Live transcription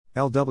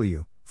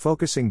LW,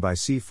 Focusing by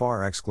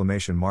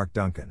CFAR!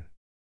 Duncan.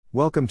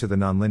 Welcome to the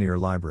Nonlinear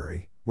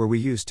Library, where we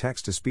use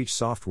text-to-speech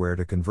software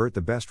to convert the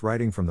best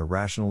writing from the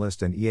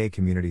rationalist and EA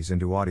communities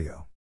into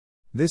audio.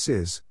 This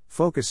is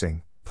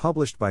Focusing,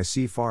 published by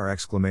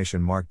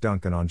CFAR!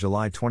 Duncan on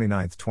July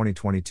 29,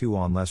 2022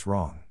 on Less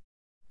Wrong.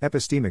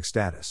 Epistemic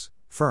status,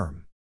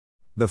 firm.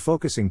 The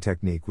focusing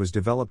technique was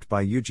developed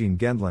by Eugene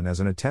Gendlin as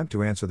an attempt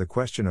to answer the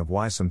question of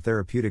why some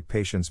therapeutic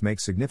patients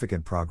make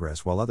significant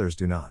progress while others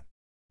do not.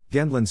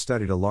 Gendlin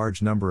studied a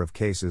large number of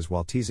cases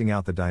while teasing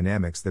out the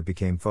dynamics that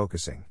became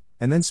focusing,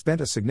 and then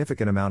spent a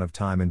significant amount of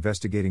time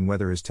investigating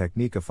whether his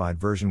techniquified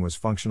version was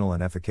functional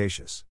and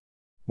efficacious.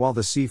 While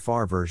the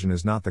CFAR version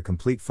is not the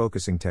complete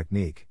focusing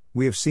technique,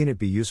 we have seen it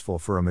be useful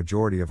for a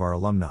majority of our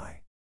alumni.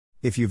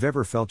 If you've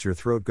ever felt your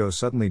throat go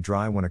suddenly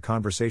dry when a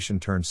conversation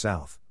turned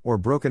south, or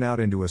broken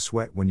out into a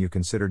sweat when you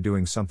considered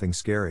doing something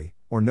scary,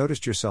 or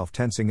noticed yourself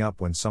tensing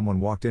up when someone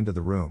walked into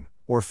the room,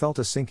 or felt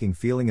a sinking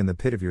feeling in the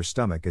pit of your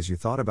stomach as you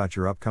thought about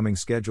your upcoming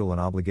schedule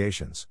and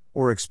obligations,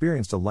 or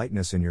experienced a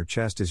lightness in your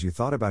chest as you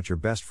thought about your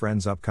best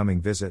friend's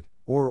upcoming visit,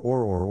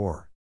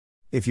 or.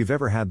 If you've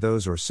ever had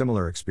those or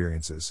similar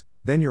experiences,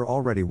 then you're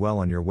already well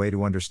on your way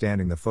to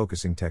understanding the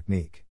focusing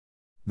technique.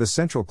 The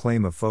central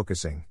claim of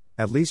focusing,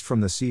 at least from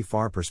the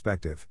CFAR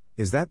perspective,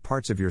 is that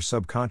parts of your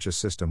subconscious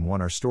system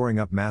 1 are storing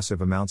up massive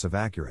amounts of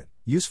accurate,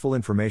 useful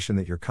information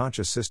that your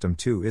conscious system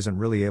 2 isn't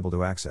really able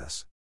to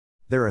access.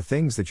 There are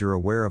things that you're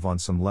aware of on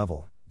some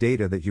level,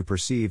 data that you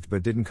perceived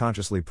but didn't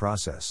consciously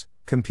process,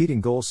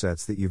 competing goal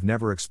sets that you've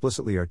never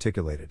explicitly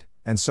articulated,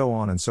 and so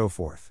on and so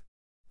forth.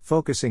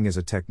 Focusing is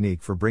a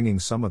technique for bringing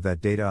some of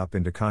that data up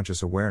into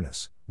conscious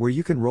awareness, where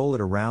you can roll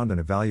it around and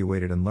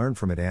evaluate it and learn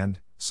from it and,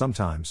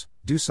 sometimes,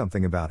 do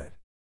something about it.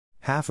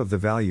 Half of the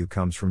value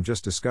comes from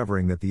just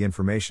discovering that the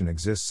information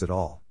exists at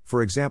all,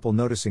 for example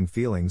noticing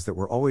feelings that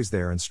were always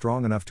there and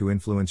strong enough to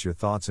influence your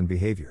thoughts and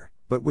behavior,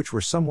 but which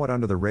were somewhat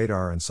under the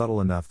radar and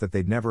subtle enough that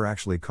they'd never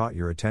actually caught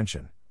your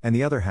attention, and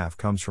the other half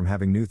comes from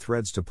having new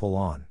threads to pull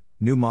on,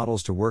 new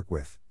models to work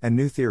with, and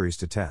new theories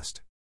to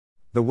test.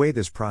 The way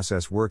this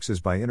process works is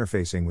by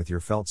interfacing with your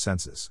felt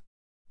senses.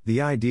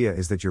 The idea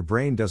is that your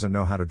brain doesn't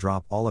know how to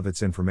drop all of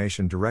its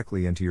information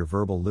directly into your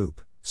verbal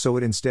loop, so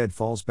it instead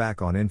falls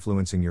back on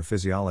influencing your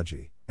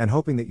physiology, and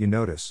hoping that you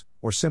notice,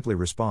 or simply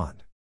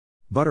respond.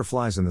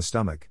 Butterflies in the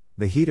stomach,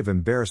 the heat of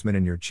embarrassment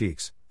in your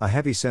cheeks, a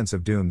heavy sense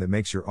of doom that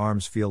makes your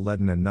arms feel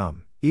leaden and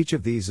numb, each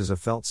of these is a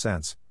felt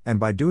sense, and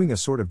by doing a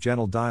sort of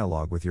gentle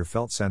dialogue with your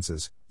felt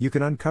senses, you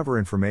can uncover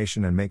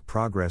information and make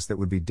progress that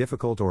would be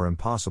difficult or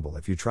impossible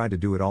if you tried to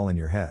do it all in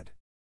your head.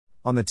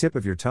 On the tip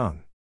of your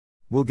tongue.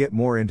 We'll get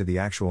more into the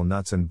actual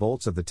nuts and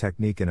bolts of the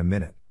technique in a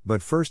minute,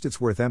 but first it's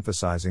worth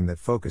emphasizing that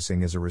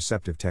focusing is a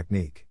receptive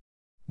technique.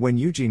 When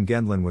Eugene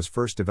Gendlin was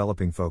first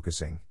developing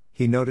focusing,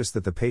 he noticed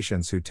that the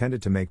patients who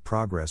tended to make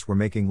progress were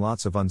making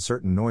lots of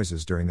uncertain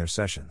noises during their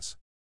sessions.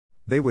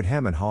 They would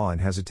hem and haw and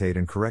hesitate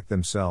and correct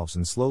themselves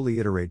and slowly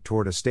iterate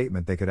toward a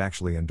statement they could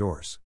actually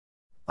endorse.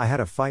 I had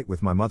a fight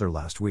with my mother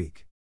last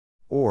week.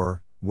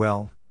 Or,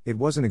 well, it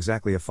wasn't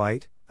exactly a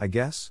fight, I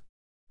guess?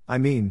 I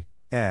mean,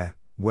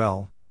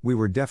 well, we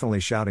were definitely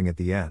shouting at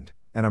the end,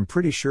 and I'm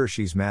pretty sure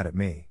she's mad at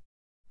me.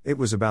 It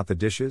was about the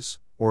dishes,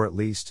 or at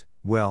least,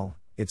 well,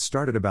 it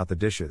started about the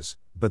dishes,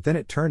 but then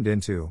it turned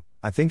into,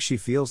 I think she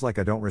feels like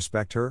I don't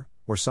respect her,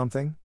 or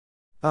something?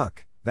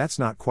 That's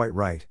not quite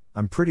right,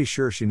 I'm pretty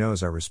sure she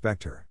knows I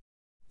respect her.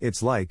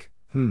 It's like,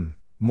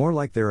 more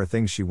like there are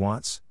things she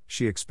wants,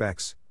 she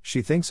expects,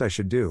 she thinks I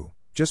should do,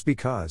 just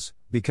because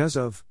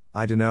of,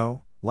 I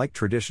dunno, like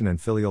tradition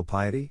and filial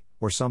piety,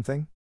 or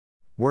something?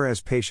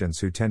 Whereas patients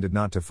who tended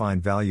not to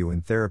find value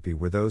in therapy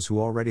were those who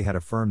already had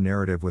a firm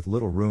narrative with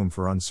little room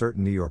for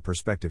uncertainty or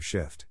perspective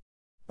shift.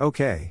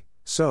 Okay,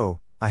 so,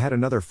 I had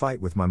another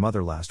fight with my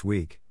mother last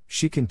week.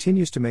 She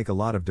continues to make a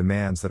lot of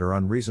demands that are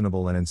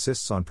unreasonable and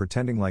insists on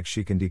pretending like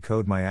she can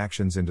decode my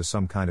actions into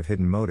some kind of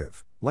hidden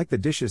motive, like the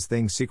dishes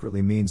thing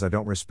secretly means I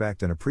don't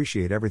respect and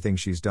appreciate everything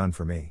she's done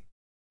for me.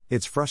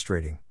 It's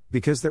frustrating,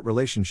 because that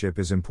relationship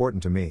is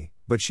important to me,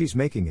 but she's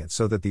making it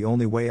so that the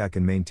only way I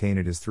can maintain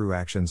it is through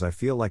actions I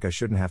feel like I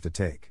shouldn't have to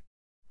take.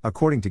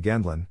 According to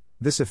Gendlin,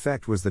 this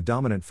effect was the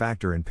dominant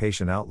factor in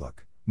patient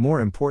outlook, more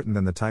important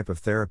than the type of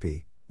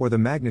therapy, or the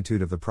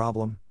magnitude of the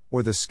problem,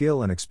 or the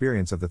skill and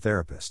experience of the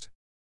therapist.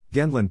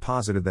 Gendlin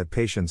posited that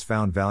patients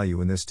found value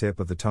in this tip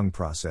of the tongue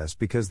process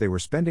because they were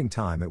spending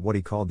time at what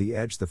he called the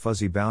edge, the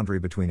fuzzy boundary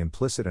between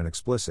implicit and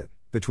explicit,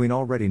 between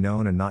already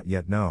known and not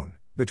yet known,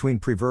 between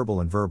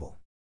preverbal and verbal.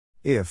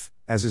 If,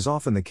 as is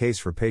often the case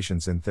for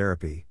patients in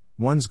therapy,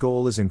 one's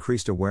goal is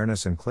increased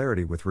awareness and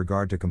clarity with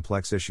regard to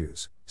complex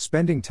issues,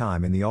 spending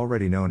time in the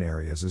already known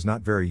areas is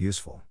not very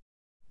useful.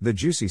 The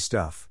juicy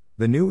stuff,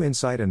 the new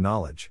insight and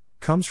knowledge,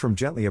 comes from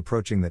gently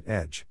approaching that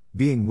edge,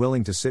 being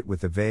willing to sit with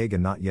the vague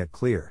and not yet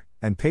clear,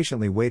 and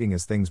patiently waiting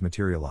as things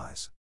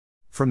materialize.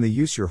 From the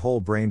use your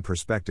whole brain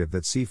perspective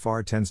that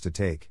CFAR tends to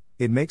take,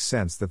 it makes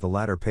sense that the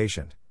latter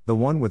patient, the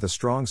one with a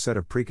strong set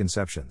of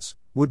preconceptions,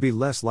 would be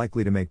less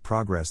likely to make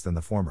progress than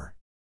the former.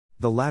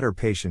 The latter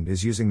patient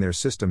is using their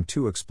System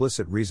 2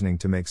 explicit reasoning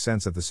to make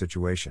sense of the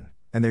situation,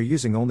 and they're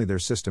using only their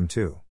System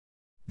 2.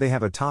 They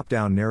have a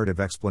top-down narrative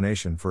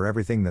explanation for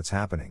everything that's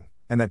happening,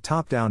 and that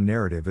top-down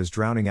narrative is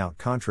drowning out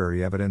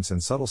contrary evidence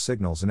and subtle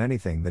signals and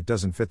anything that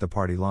doesn't fit the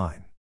party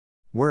line.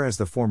 Whereas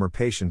the former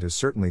patient is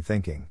certainly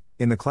thinking,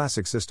 in the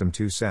classic System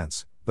 2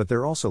 sense, but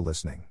they're also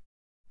listening.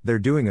 They're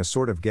doing a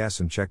sort of guess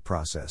and check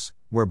process,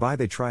 whereby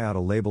they try out a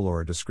label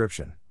or a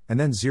description, and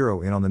then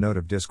zero in on the note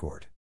of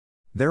discord.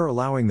 They're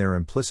allowing their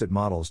implicit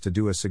models to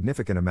do a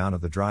significant amount of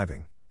the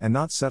driving, and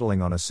not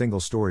settling on a single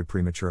story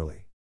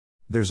prematurely.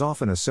 There's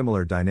often a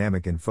similar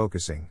dynamic in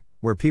focusing,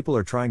 where people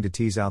are trying to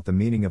tease out the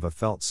meaning of a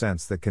felt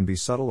sense that can be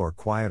subtle or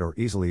quiet or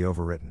easily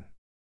overwritten.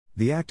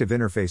 The act of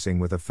interfacing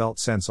with a felt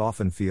sense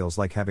often feels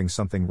like having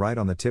something right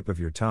on the tip of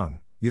your tongue.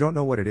 You don't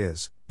know what it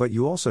is, but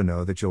you also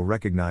know that you'll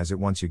recognize it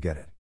once you get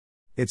it.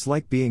 It's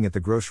like being at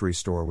the grocery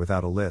store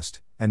without a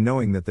list, and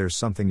knowing that there's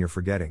something you're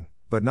forgetting,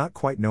 but not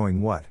quite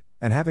knowing what,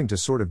 and having to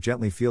sort of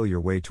gently feel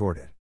your way toward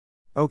it.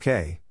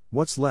 Okay,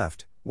 what's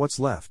left?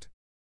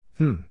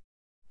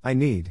 I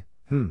need,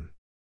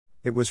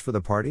 It was for the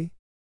party?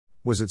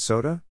 Was it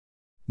soda?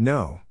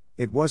 No,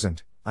 it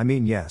wasn't. I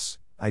mean, yes,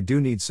 I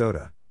do need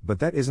soda, but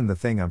that isn't the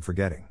thing I'm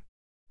forgetting.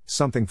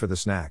 Something for the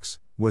snacks,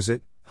 was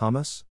it,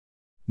 hummus?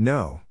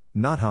 No,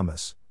 not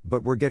hummus,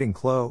 but we're getting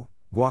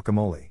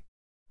guacamole.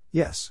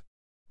 Yes.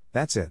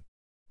 That's it.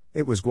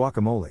 It was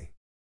guacamole.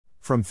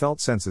 From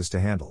felt senses to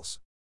handles.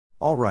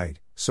 Alright,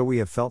 so we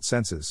have felt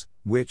senses,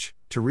 which,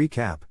 to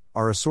recap,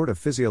 are a sort of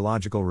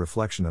physiological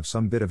reflection of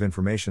some bit of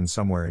information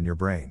somewhere in your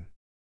brain.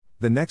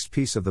 The next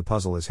piece of the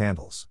puzzle is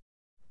handles.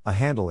 A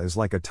handle is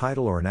like a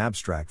title or an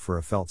abstract for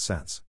a felt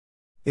sense.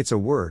 It's a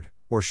word,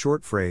 or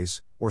short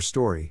phrase, or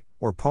story,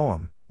 or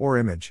poem, or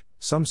image,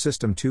 some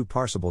System 2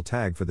 parsable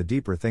tag for the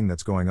deeper thing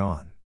that's going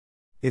on.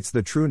 It's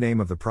the true name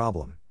of the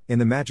problem, in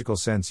the magical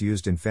sense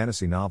used in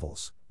fantasy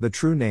novels, the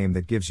true name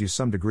that gives you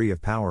some degree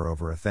of power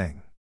over a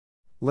thing.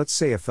 Let's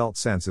say a felt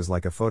sense is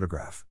like a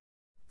photograph.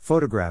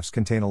 Photographs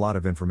contain a lot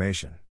of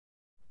information.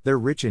 They're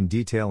rich in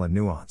detail and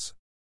nuance.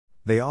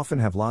 They often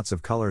have lots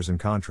of colors and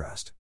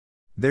contrast.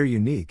 They're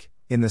unique,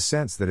 in the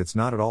sense that it's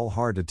not at all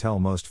hard to tell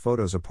most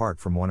photos apart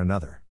from one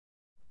another.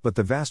 But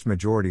the vast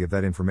majority of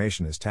that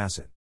information is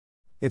tacit.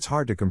 It's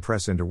hard to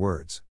compress into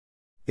words.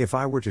 If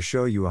I were to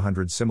show you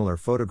 100 similar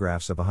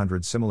photographs of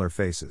 100 similar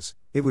faces,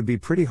 it would be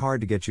pretty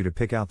hard to get you to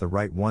pick out the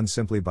right one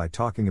simply by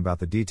talking about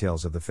the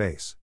details of the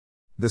face.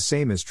 The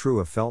same is true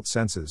of felt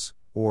senses,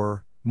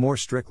 or, more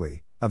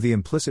strictly, of the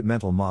implicit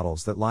mental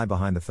models that lie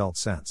behind the felt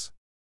sense.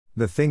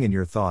 The thing in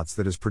your thoughts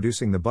that is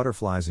producing the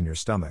butterflies in your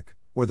stomach,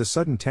 or the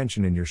sudden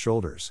tension in your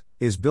shoulders,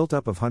 is built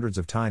up of hundreds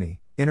of tiny,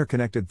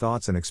 interconnected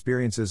thoughts and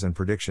experiences and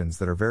predictions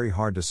that are very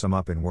hard to sum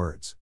up in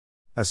words.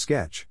 A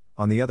sketch,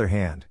 on the other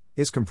hand,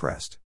 is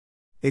compressed.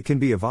 It can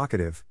be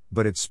evocative,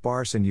 but it's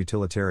sparse and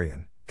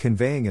utilitarian,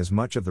 conveying as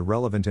much of the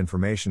relevant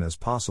information as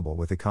possible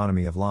with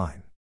economy of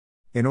line.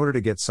 In order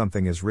to get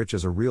something as rich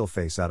as a real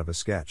face out of a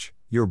sketch,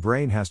 your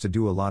brain has to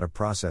do a lot of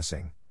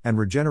processing, and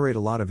regenerate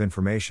a lot of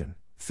information,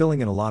 filling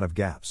in a lot of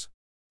gaps.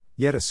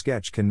 Yet a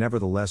sketch can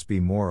nevertheless be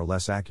more or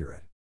less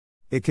accurate.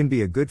 It can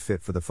be a good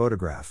fit for the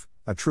photograph,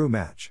 a true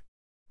match.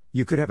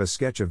 You could have a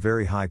sketch of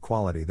very high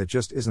quality that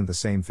just isn't the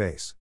same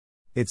face.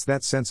 It's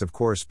that sense of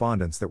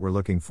correspondence that we're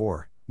looking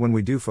for, when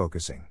we do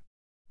focusing.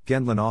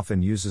 Gendlin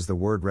often uses the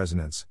word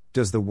resonance.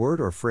 Does the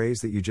word or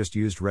phrase that you just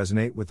used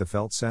resonate with the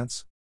felt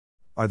sense?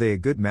 Are they a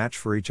good match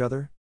for each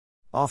other?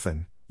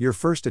 Often, your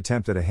first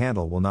attempt at a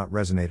handle will not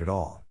resonate at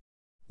all.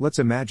 Let's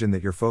imagine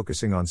that you're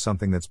focusing on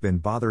something that's been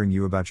bothering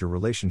you about your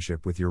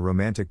relationship with your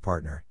romantic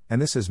partner,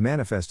 and this has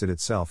manifested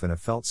itself in a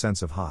felt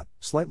sense of hot,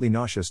 slightly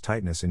nauseous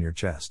tightness in your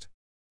chest.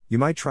 You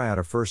might try out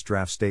a first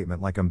draft statement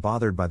like "I'm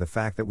bothered by the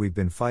fact that we've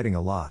been fighting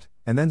a lot,"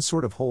 and then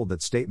sort of hold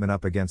that statement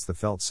up against the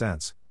felt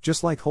sense,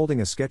 just like holding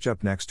a sketch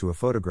up next to a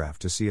photograph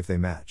to see if they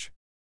match.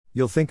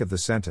 You'll think of the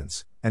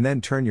sentence, and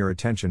then turn your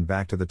attention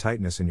back to the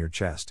tightness in your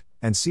chest,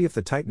 and see if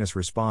the tightness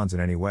responds in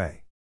any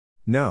way.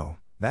 No,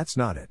 that's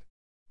not it.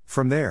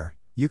 From there,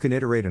 you can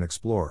iterate and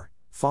explore,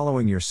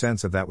 following your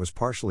sense of that was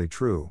partially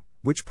true,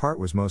 which part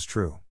was most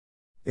true.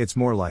 It's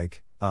more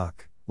like,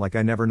 like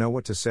I never know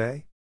what to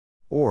say?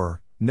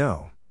 Or,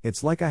 no,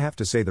 it's like I have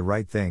to say the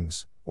right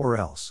things, or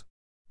else.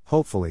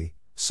 Hopefully,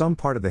 some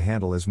part of the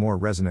handle is more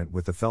resonant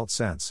with the felt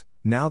sense.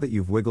 Now that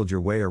you've wiggled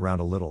your way around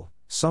a little,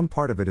 some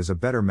part of it is a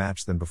better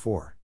match than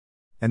before.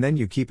 And then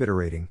you keep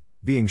iterating,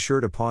 being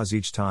sure to pause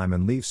each time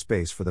and leave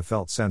space for the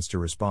felt sense to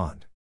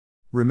respond.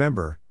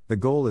 Remember, the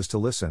goal is to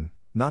listen,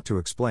 not to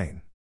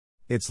explain.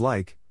 It's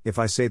like, if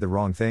I say the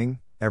wrong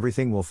thing,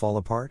 everything will fall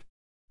apart?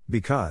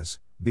 Because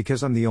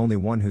I'm the only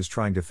one who's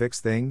trying to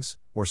fix things,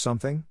 or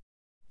something?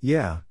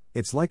 Yeah,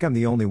 it's like I'm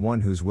the only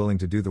one who's willing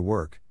to do the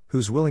work,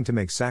 who's willing to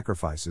make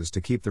sacrifices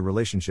to keep the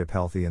relationship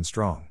healthy and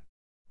strong.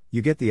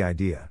 You get the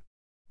idea.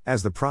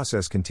 As the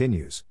process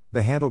continues,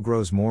 the handle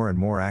grows more and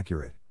more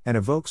accurate, and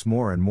evokes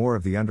more and more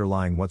of the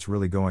underlying what's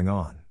really going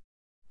on.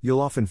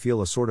 You'll often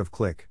feel a sort of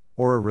click,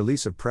 or a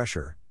release of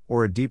pressure,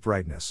 or a deep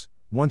rightness,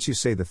 once you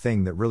say the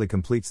thing that really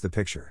completes the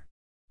picture.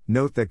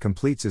 Note that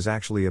completes is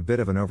actually a bit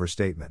of an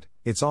overstatement.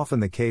 It's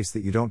often the case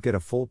that you don't get a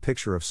full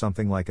picture of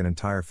something like an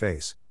entire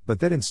face, but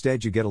that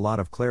instead you get a lot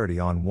of clarity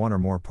on one or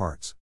more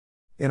parts.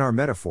 In our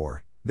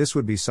metaphor, this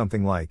would be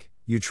something like,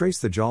 you trace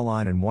the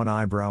jawline and one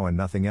eyebrow and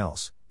nothing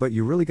else, but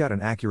you really got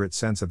an accurate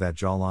sense of that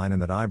jawline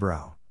and that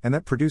eyebrow, and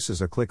that produces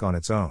a click on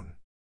its own.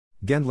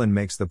 Gendlin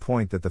makes the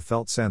point that the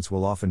felt sense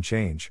will often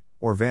change,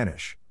 or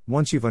vanish,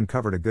 once you've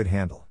uncovered a good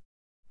handle.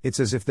 It's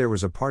as if there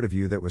was a part of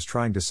you that was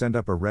trying to send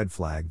up a red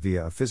flag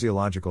via a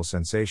physiological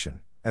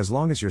sensation. As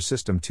long as your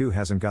system 2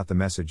 hasn't got the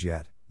message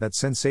yet, that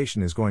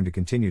sensation is going to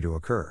continue to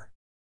occur.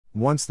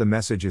 Once the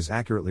message is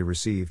accurately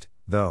received,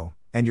 though,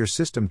 and your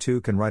system 2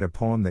 can write a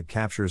poem that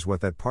captures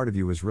what that part of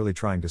you is really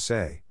trying to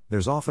say,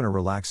 there's often a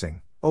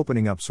relaxing,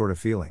 opening up sort of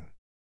feeling.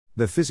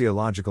 The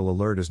physiological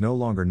alert is no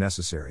longer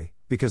necessary,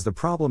 because the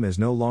problem is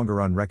no longer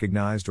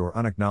unrecognized or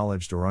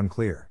unacknowledged or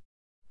unclear.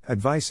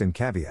 Advice and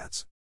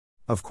caveats.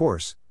 Of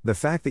course, the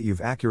fact that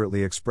you've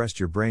accurately expressed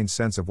your brain's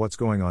sense of what's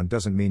going on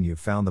doesn't mean you've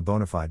found the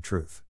bona fide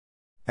truth.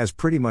 As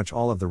pretty much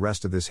all of the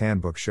rest of this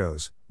handbook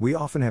shows, we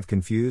often have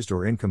confused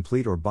or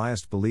incomplete or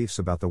biased beliefs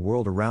about the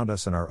world around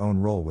us and our own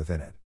role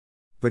within it.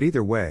 But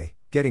either way,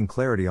 getting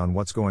clarity on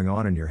what's going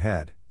on in your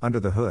head,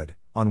 under the hood,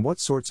 on what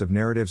sorts of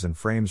narratives and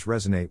frames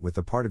resonate with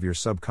the part of your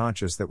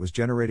subconscious that was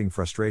generating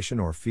frustration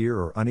or fear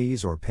or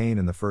unease or pain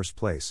in the first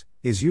place,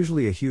 is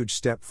usually a huge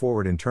step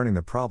forward in turning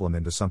the problem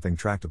into something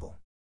tractable.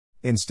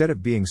 Instead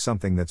of being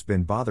something that's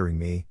been bothering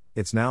me,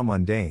 it's now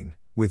mundane,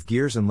 with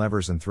gears and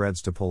levers and threads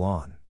to pull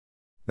on.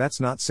 That's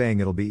not saying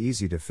it'll be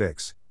easy to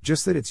fix,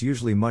 just that it's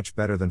usually much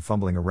better than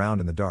fumbling around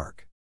in the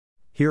dark.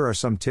 Here are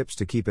some tips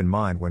to keep in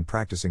mind when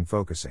practicing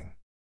focusing.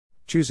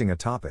 Choosing a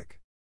topic.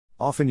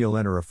 Often you'll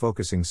enter a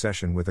focusing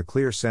session with a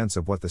clear sense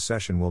of what the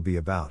session will be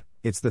about.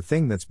 It's the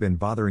thing that's been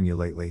bothering you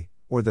lately,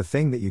 or the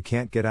thing that you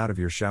can't get out of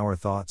your shower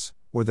thoughts,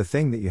 or the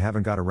thing that you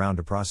haven't got around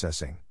to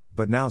processing,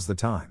 but now's the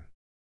time.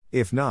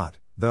 If not,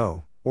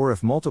 though, or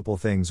if multiple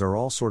things are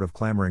all sort of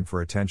clamoring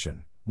for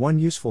attention, one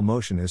useful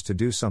motion is to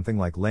do something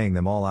like laying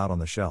them all out on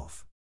the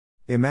shelf.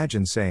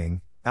 Imagine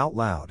saying, out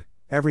loud,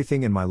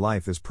 everything in my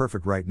life is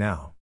perfect right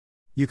now.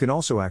 You can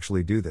also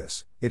actually do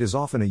this. It is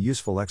often a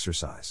useful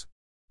exercise.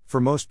 For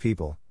most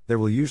people, there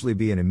will usually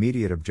be an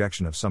immediate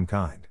objection of some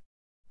kind.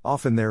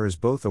 Often there is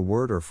both a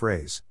word or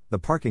phrase, the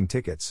parking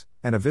tickets,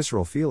 and a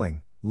visceral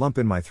feeling, lump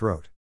in my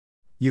throat.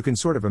 You can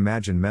sort of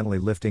imagine mentally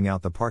lifting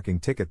out the parking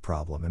ticket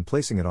problem and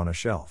placing it on a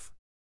shelf.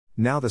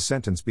 Now the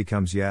sentence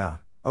becomes, yeah,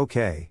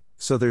 okay,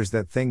 so there's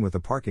that thing with the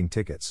parking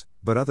tickets,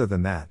 but other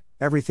than that,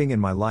 everything in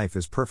my life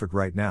is perfect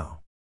right now.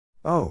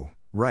 Oh,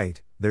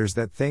 right, there's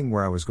that thing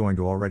where I was going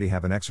to already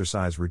have an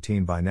exercise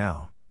routine by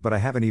now, but I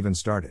haven't even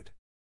started.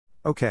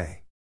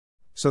 Okay.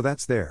 So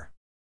that's there.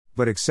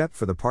 But except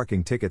for the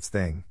parking tickets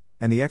thing,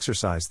 and the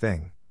exercise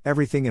thing,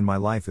 everything in my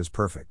life is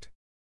perfect.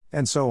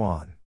 And so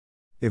on.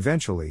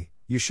 Eventually,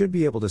 you should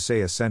be able to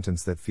say a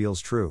sentence that feels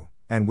true,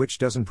 and which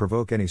doesn't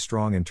provoke any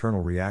strong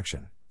internal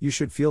reaction. You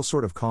should feel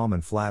sort of calm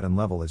and flat and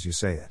level as you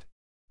say it.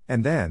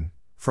 And then,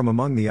 from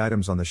among the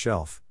items on the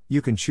shelf,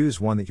 you can choose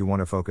one that you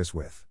want to focus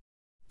with.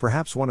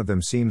 Perhaps one of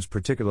them seems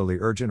particularly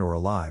urgent or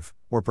alive,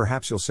 or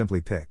perhaps you'll simply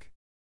pick.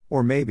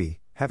 Or maybe,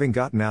 having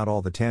gotten out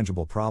all the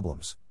tangible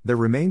problems, there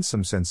remains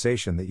some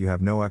sensation that you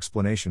have no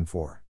explanation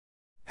for.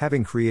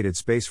 Having created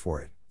space for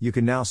it, you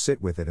can now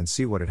sit with it and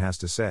see what it has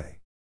to say.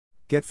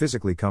 Get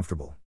physically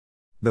comfortable.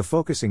 The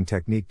focusing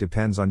technique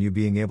depends on you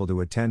being able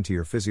to attend to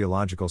your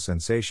physiological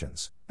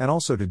sensations, and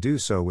also to do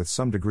so with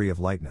some degree of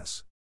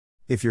lightness.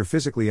 If you're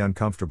physically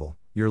uncomfortable,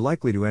 you're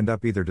likely to end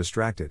up either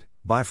distracted,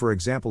 by for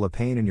example a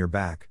pain in your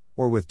back,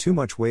 or with too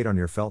much weight on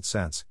your felt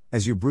sense,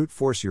 as you brute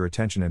force your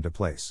attention into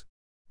place.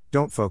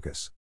 Don't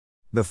focus.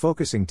 The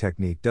focusing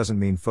technique doesn't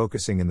mean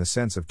focusing in the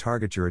sense of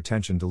target your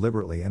attention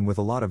deliberately and with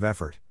a lot of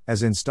effort,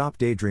 as in stop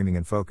daydreaming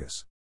and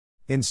focus.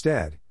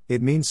 Instead,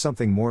 it means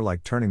something more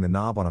like turning the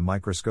knob on a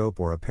microscope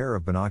or a pair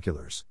of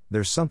binoculars.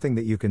 There's something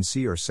that you can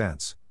see or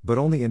sense, but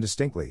only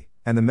indistinctly,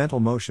 and the mental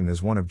motion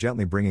is one of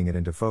gently bringing it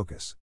into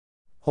focus.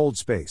 Hold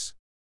space.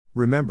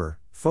 Remember,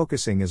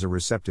 focusing is a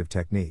receptive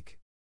technique.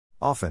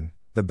 Often,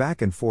 the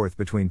back and forth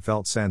between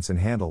felt sense and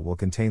handle will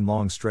contain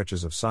long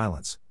stretches of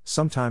silence,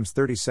 sometimes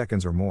 30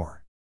 seconds or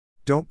more.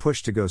 Don't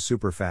push to go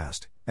super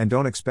fast, and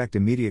don't expect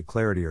immediate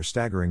clarity or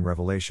staggering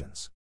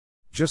revelations.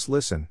 Just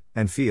listen,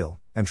 and feel,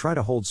 and try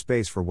to hold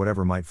space for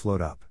whatever might float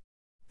up.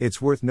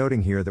 It's worth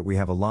noting here that we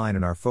have a line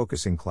in our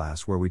focusing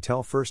class where we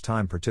tell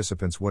first-time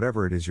participants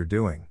whatever it is you're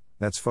doing,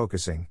 that's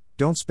focusing,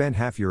 don't spend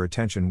half your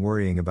attention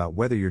worrying about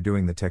whether you're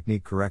doing the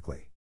technique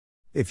correctly.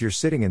 If you're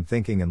sitting and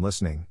thinking and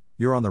listening,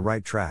 you're on the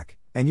right track,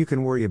 and you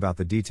can worry about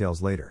the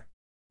details later.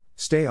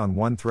 Stay on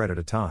one thread at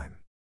a time.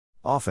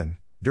 Often,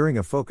 during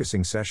a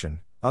focusing session,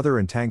 other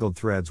entangled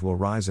threads will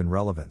rise in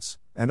relevance,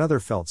 and other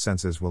felt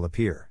senses will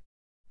appear.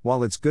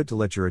 While it's good to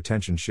let your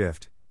attention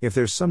shift, if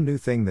there's some new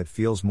thing that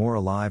feels more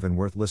alive and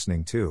worth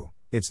listening to,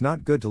 it's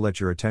not good to let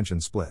your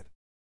attention split.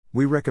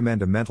 We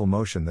recommend a mental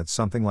motion that's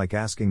something like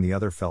asking the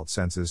other felt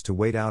senses to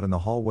wait out in the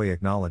hallway,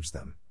 acknowledge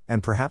them,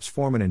 and perhaps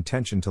form an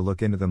intention to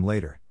look into them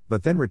later,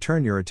 but then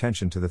return your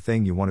attention to the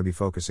thing you want to be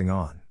focusing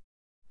on.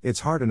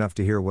 It's hard enough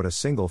to hear what a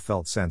single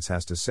felt sense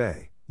has to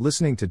say.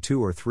 Listening to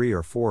 2 or 3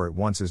 or 4 at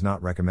once is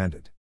not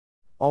recommended.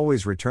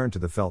 Always return to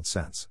the felt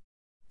sense.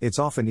 It's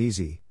often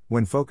easy,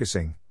 when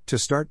focusing, to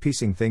start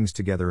piecing things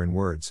together in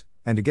words,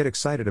 and to get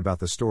excited about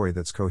the story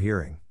that's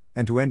cohering,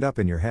 and to end up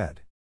in your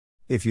head.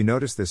 If you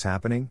notice this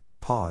happening,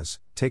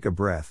 pause, take a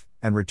breath,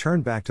 and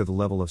return back to the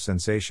level of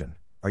sensation.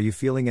 Are you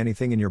feeling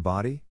anything in your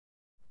body?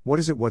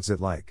 What's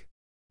it like?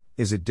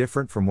 Is it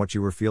different from what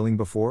you were feeling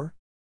before?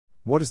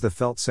 What does the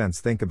felt sense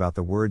think about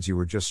the words you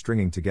were just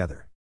stringing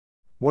together?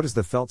 What does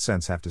the felt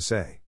sense have to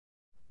say?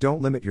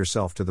 Don't limit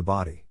yourself to the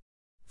body.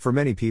 For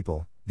many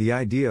people, the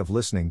idea of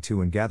listening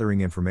to and gathering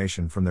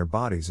information from their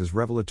bodies is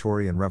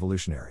revelatory and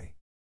revolutionary.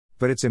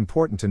 But it's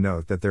important to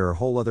note that there are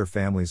whole other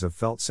families of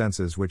felt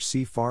senses which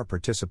CFAR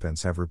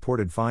participants have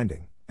reported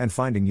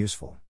finding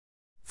useful.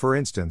 For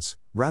instance,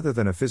 rather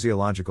than a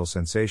physiological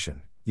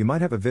sensation, you might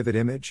have a vivid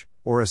image,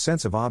 or a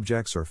sense of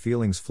objects or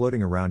feelings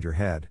floating around your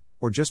head,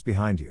 or just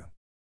behind you.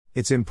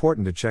 It's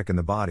important to check in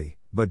the body,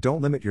 but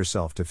don't limit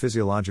yourself to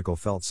physiological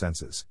felt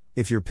senses.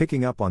 If you're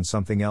picking up on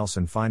something else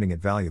and finding it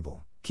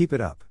valuable, keep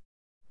it up.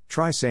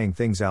 Try saying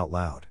things out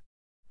loud.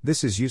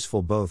 This is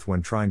useful both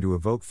when trying to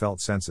evoke felt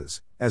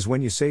senses, as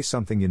when you say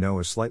something you know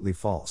is slightly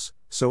false,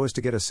 so as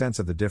to get a sense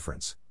of the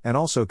difference, and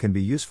also can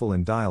be useful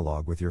in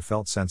dialogue with your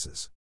felt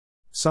senses.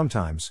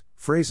 Sometimes,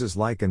 phrases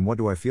like "and what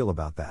do I feel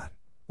about that?"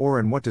 or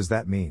 "and what does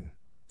that mean?"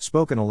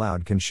 spoken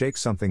aloud can shake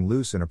something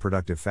loose in a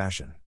productive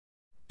fashion.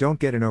 Don't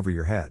get in over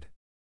your head.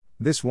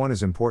 This one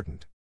is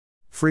important.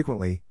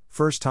 Frequently,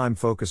 first-time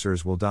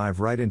focusers will dive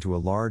right into a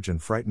large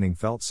and frightening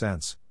felt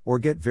sense, or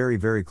get very,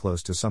 very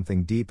close to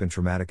something deep and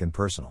traumatic and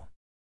personal.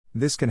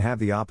 This can have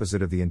the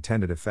opposite of the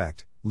intended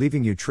effect,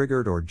 leaving you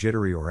triggered or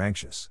jittery or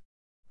anxious.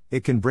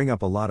 It can bring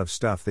up a lot of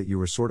stuff that you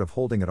were sort of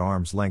holding at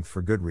arm's length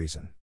for good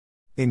reason.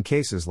 In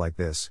cases like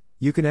this,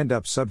 you can end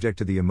up subject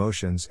to the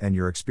emotions and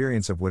your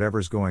experience of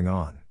whatever's going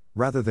on,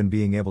 rather than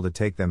being able to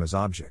take them as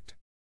object.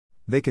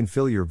 They can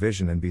fill your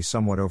vision and be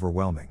somewhat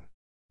overwhelming.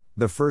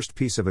 The first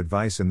piece of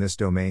advice in this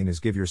domain is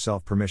give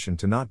yourself permission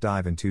to not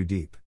dive in too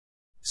deep.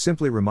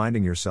 Simply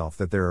reminding yourself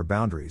that there are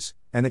boundaries,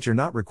 and that you're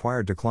not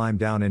required to climb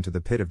down into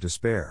the pit of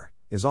despair,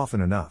 is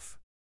often enough.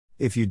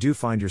 If you do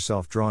find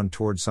yourself drawn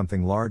towards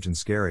something large and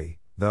scary,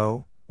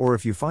 though, or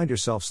if you find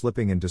yourself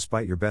slipping in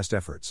despite your best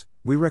efforts,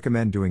 we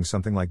recommend doing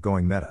something like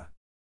going meta.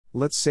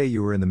 Let's say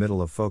you are in the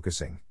middle of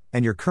focusing,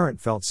 and your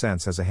current felt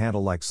sense has a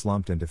handle like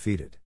slumped and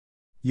defeated.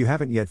 You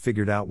haven't yet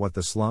figured out what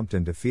the slumped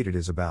and defeated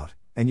is about,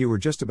 and you were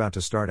just about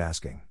to start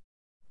asking.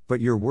 But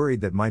you're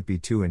worried that might be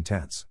too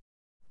intense.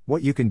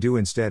 What you can do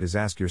instead is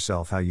ask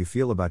yourself how you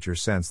feel about your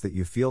sense that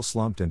you feel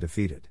slumped and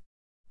defeated.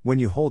 When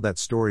you hold that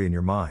story in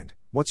your mind,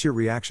 what's your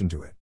reaction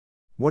to it?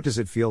 What does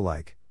it feel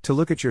like to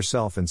look at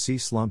yourself and see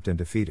slumped and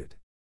defeated?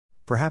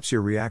 Perhaps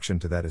your reaction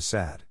to that is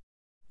sad.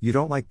 You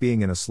don't like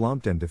being in a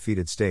slumped and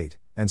defeated state,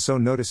 and so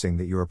noticing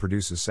that you are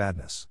produces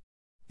sadness.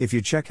 If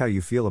you check how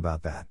you feel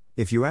about that,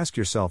 if you ask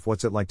yourself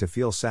what's it like to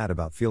feel sad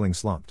about feeling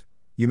slumped,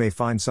 you may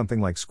find something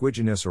like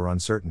squidginess or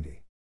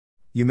uncertainty.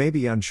 You may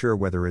be unsure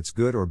whether it's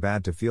good or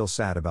bad to feel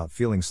sad about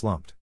feeling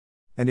slumped.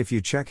 And if you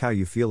check how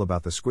you feel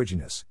about the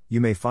squidginess, you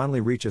may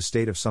finally reach a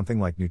state of something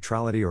like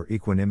neutrality or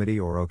equanimity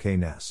or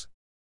okayness.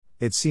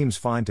 It seems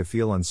fine to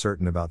feel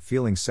uncertain about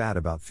feeling sad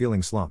about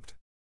feeling slumped.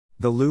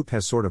 The loop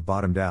has sort of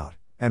bottomed out,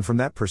 and from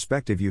that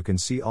perspective you can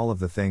see all of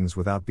the things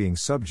without being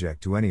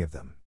subject to any of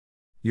them.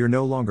 You're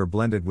no longer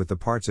blended with the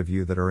parts of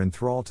you that are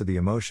enthralled to the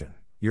emotion.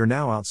 You're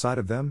now outside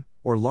of them,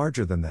 or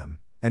larger than them,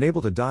 and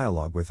able to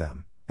dialogue with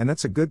them, and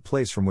that's a good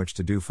place from which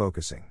to do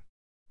focusing.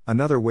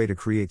 Another way to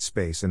create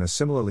space in a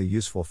similarly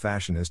useful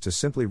fashion is to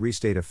simply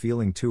restate a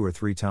feeling 2 or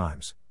 3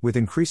 times, with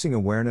increasing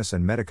awareness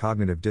and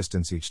metacognitive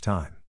distance each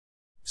time.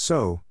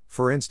 So,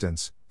 for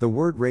instance, the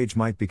word rage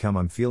might become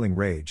 "I'm feeling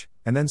rage,"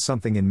 and then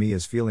 "something in me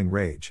is feeling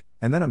rage,"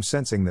 and then "I'm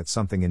sensing that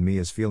something in me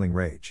is feeling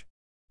rage."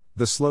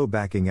 The slow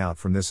backing out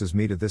from "this is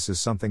me" to "this is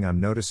something I'm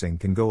noticing"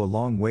 can go a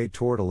long way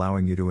toward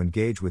allowing you to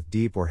engage with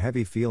deep or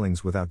heavy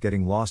feelings without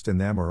getting lost in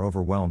them or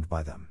overwhelmed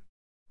by them.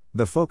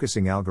 The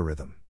focusing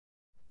algorithm.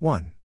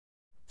 1.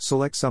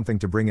 Select something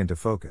to bring into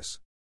focus.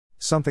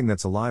 Something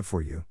that's alive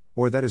for you,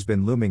 or that has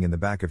been looming in the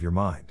back of your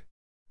mind.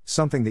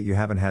 Something that you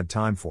haven't had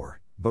time for,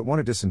 but want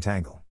to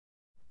disentangle.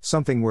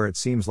 Something where it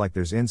seems like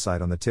there's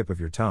insight on the tip of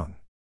your tongue.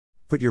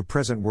 Put your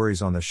present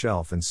worries on the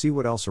shelf and see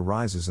what else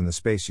arises in the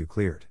space you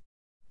cleared.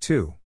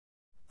 2.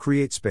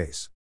 Create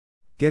space.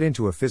 Get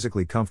into a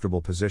physically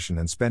comfortable position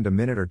and spend a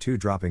minute or 2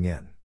 dropping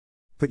in.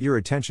 Put your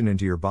attention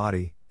into your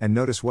body, and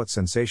notice what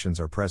sensations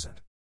are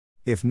present.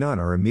 If none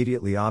are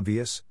immediately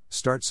obvious,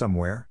 start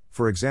somewhere,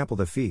 for example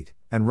the feet,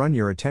 and run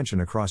your attention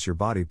across your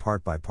body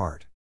part by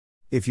part.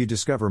 If you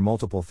discover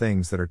multiple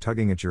things that are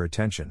tugging at your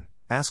attention,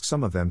 ask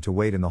some of them to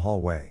wait in the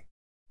hallway.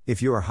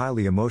 If you are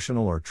highly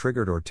emotional or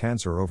triggered or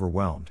tense or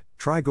overwhelmed,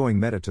 try going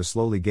meta to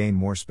slowly gain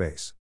more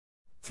space.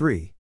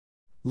 3.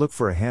 Look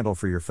for a handle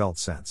for your felt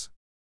sense.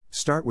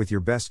 Start with your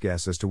best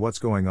guess as to what's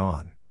going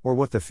on, or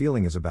what the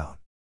feeling is about.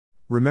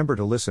 Remember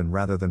to listen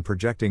rather than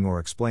projecting or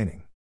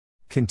explaining.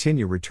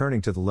 Continue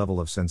returning to the level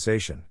of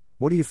sensation.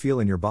 What do you feel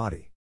in your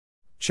body?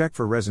 Check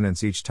for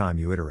resonance each time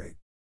you iterate.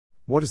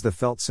 What does the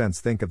felt sense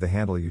think of the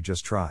handle you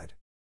just tried?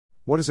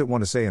 What does it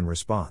want to say in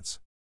response?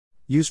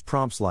 Use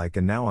prompts like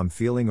 "and now I'm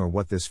feeling" or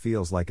 "what this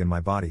feels like in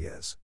my body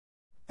is."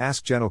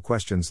 Ask gentle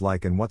questions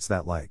like "and what's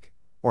that like?"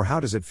 or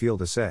 "how does it feel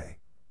to say?"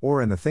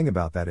 or "and the thing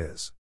about that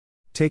is."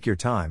 Take your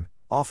time,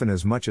 often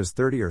as much as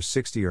 30 or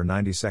 60 or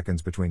 90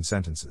 seconds between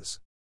sentences.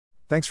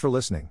 Thanks for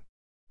listening.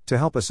 To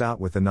help us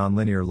out with the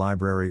Nonlinear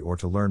Library or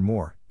to learn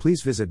more,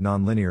 please visit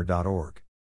nonlinear.org.